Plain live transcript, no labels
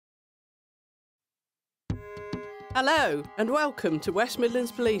Hello and welcome to West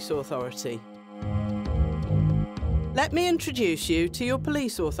Midlands Police Authority. Let me introduce you to your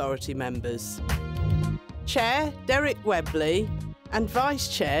Police Authority members. Chair Derek Webley and Vice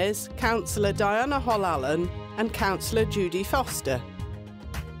Chairs Councillor Diana Hall-Allen and Councillor Judy Foster.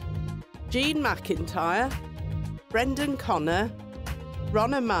 Jean McIntyre, Brendan Connor,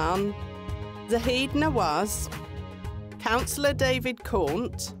 Ronna Mann, Zahid Nawaz, Councillor David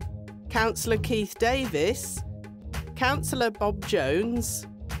Cornt, Councillor Keith Davis, Councillor Bob Jones,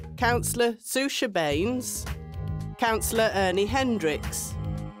 Councillor Susha Baines, Councillor Ernie Hendricks,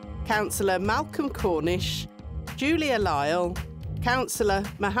 Councillor Malcolm Cornish, Julia Lyle, Councillor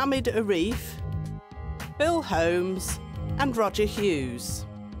Mohammed Arif, Bill Holmes and Roger Hughes.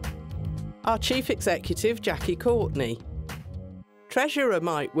 Our Chief Executive Jackie Courtney, Treasurer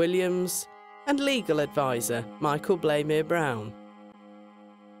Mike Williams and Legal Advisor Michael Blamire Brown.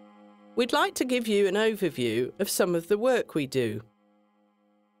 We'd like to give you an overview of some of the work we do.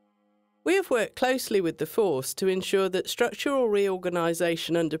 We have worked closely with the force to ensure that structural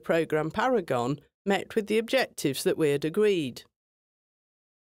reorganisation under Programme Paragon met with the objectives that we had agreed.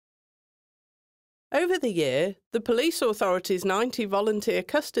 Over the year, the Police Authority's 90 volunteer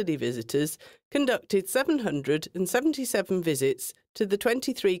custody visitors conducted 777 visits to the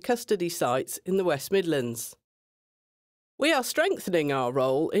 23 custody sites in the West Midlands. We are strengthening our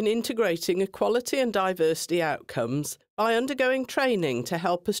role in integrating equality and diversity outcomes by undergoing training to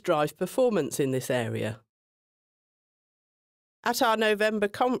help us drive performance in this area. At our November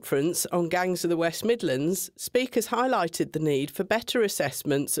conference on Gangs of the West Midlands, speakers highlighted the need for better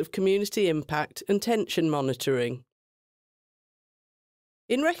assessments of community impact and tension monitoring.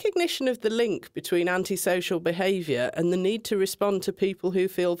 In recognition of the link between antisocial behaviour and the need to respond to people who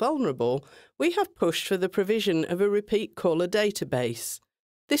feel vulnerable, we have pushed for the provision of a repeat caller database.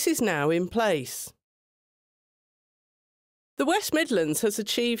 This is now in place. The West Midlands has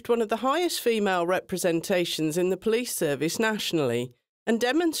achieved one of the highest female representations in the police service nationally and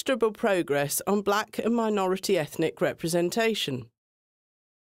demonstrable progress on black and minority ethnic representation.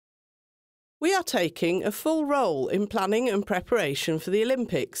 We are taking a full role in planning and preparation for the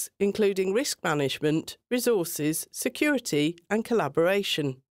Olympics, including risk management, resources, security and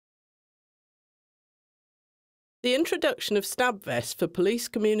collaboration. The introduction of stab vests for police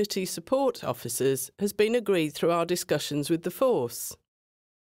community support officers has been agreed through our discussions with the force.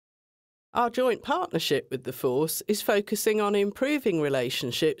 Our joint partnership with the force is focusing on improving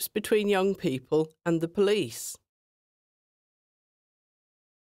relationships between young people and the police.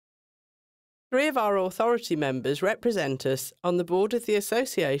 3 of our authority members represent us on the board of the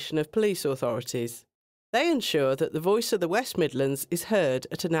Association of Police Authorities. They ensure that the voice of the West Midlands is heard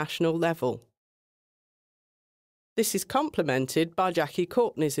at a national level. This is complemented by Jackie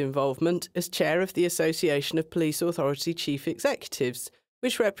Courtney's involvement as chair of the Association of Police Authority Chief Executives,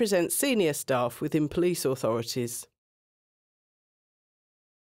 which represents senior staff within police authorities.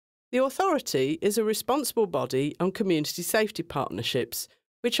 The authority is a responsible body on community safety partnerships,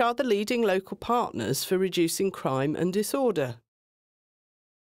 which are the leading local partners for reducing crime and disorder.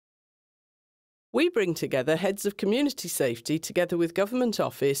 We bring together heads of community safety together with Government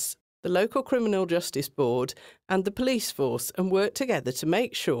Office, the local Criminal Justice Board and the police force and work together to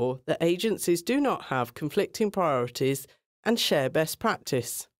make sure that agencies do not have conflicting priorities and share best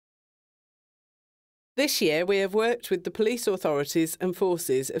practice. This year we have worked with the police authorities and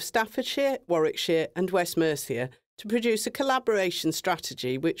forces of Staffordshire, Warwickshire and West Mercia to produce a collaboration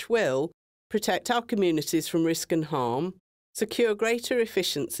strategy which will protect our communities from risk and harm, secure greater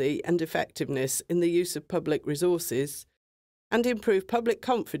efficiency and effectiveness in the use of public resources, and improve public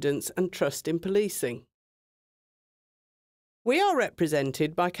confidence and trust in policing. We are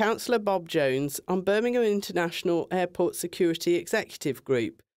represented by Councillor Bob Jones on Birmingham International Airport Security Executive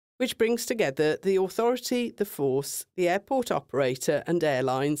Group, which brings together the authority, the force, the airport operator and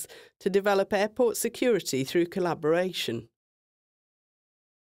airlines to develop airport security through collaboration.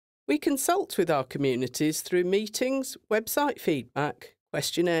 We consult with our communities through meetings, website feedback,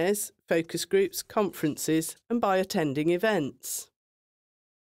 questionnaires, focus groups, conferences and by attending events.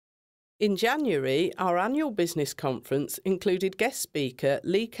 In January, our annual business conference included guest speaker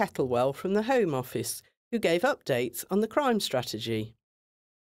Lee Kettlewell from the Home Office, who gave updates on the crime strategy.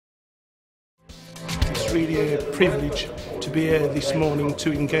 It's really a privilege to be here this morning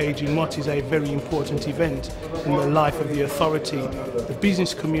to engage in what is a very important event in the life of the authority. The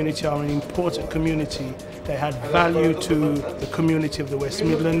business community are an important community. They add value to the community of the West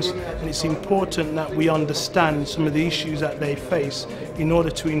Midlands, and it's important that we understand some of the issues that they face in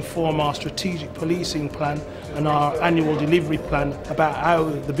order to inform our strategic policing plan and our annual delivery plan about how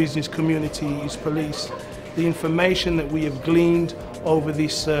the business community is policed. the information that we have gleaned over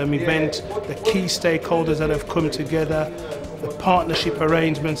this event, the key stakeholders that have come together, the partnership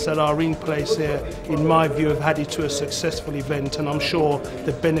arrangements that are in place here, in my view, have added to a successful event, and I'm sure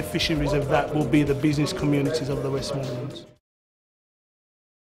the beneficiaries of that will be the business communities of the West Midlands.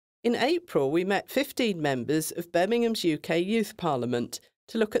 In April, we met 15 members of Birmingham's UK Youth Parliament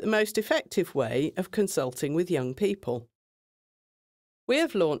to look at the most effective way of consulting with young people. We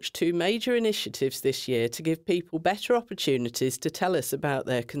have launched 2 major initiatives this year to give people better opportunities to tell us about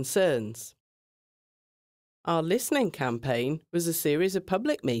their concerns. Our listening campaign was a series of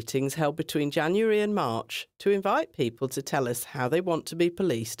public meetings held between January and March to invite people to tell us how they want to be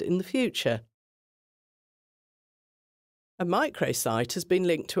policed in the future. A microsite has been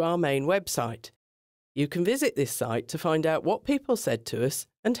linked to our main website. You can visit this site to find out what people said to us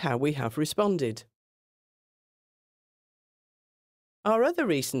and how we have responded. Our other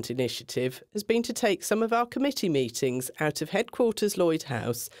recent initiative has been to take some of our committee meetings out of Headquarters Lloyd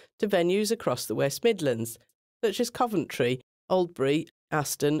House to venues across the West Midlands, such as Coventry, Oldbury,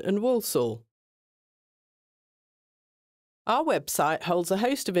 Aston and Walsall. Our website holds a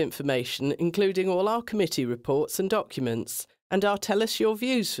host of information, including all our committee reports and documents, and our Tell Us Your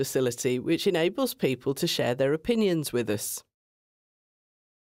Views facility, which enables people to share their opinions with us.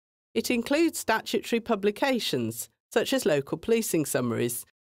 It includes statutory publications, such as local policing summaries,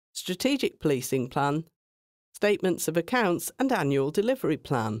 strategic policing plan, statements of accounts and annual delivery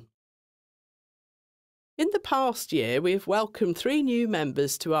plan. In the past year, we have welcomed 3 new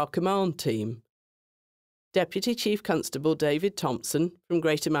members to our command team. Deputy Chief Constable David Thompson from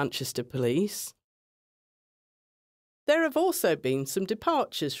Greater Manchester Police. There have also been some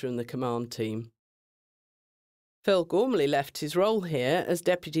departures from the command team. Phil Gormley left his role here as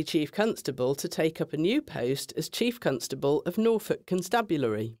Deputy Chief Constable to take up a new post as Chief Constable of Norfolk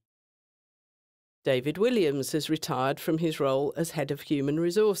Constabulary. David Williams has retired from his role as Head of Human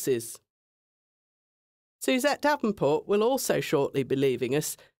Resources. Suzette Davenport will also shortly be leaving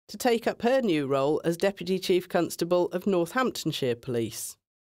us to take up her new role as Deputy Chief Constable of Northamptonshire Police.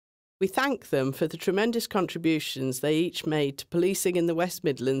 We thank them for the tremendous contributions they each made to policing in the West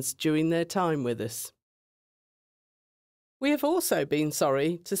Midlands during their time with us. We have also been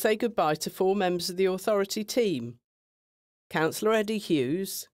sorry to say goodbye to 4 members of the authority team: Councillor Eddie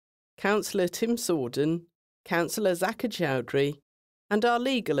Hughes, Councillor Tim Sorden, Councillor Zaka Chowdhury, and our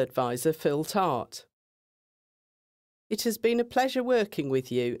legal advisor Phil Tart. It has been a pleasure working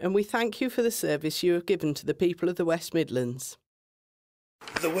with you, and we thank you for the service you have given to the people of the West Midlands.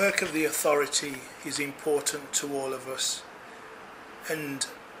 The work of the authority is important to all of us, and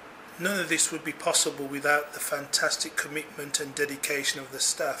none of this would be possible without the fantastic commitment and dedication of the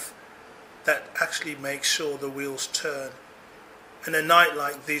staff that actually makes sure the wheels turn. And a night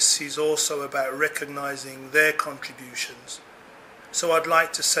like this is also about recognising their contributions. So I'd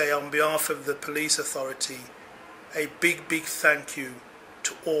like to say on behalf of the police authority, a big thank you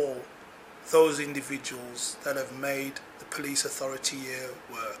to all those individuals that have made the police authority year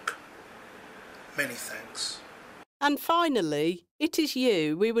work. Many thanks. And finally, it is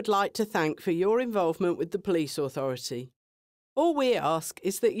you we would like to thank for your involvement with the police authority. All we ask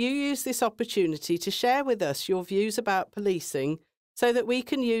is that you use this opportunity to share with us your views about policing so that we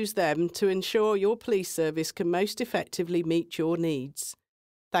can use them to ensure your police service can most effectively meet your needs.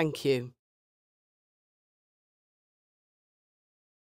 Thank you.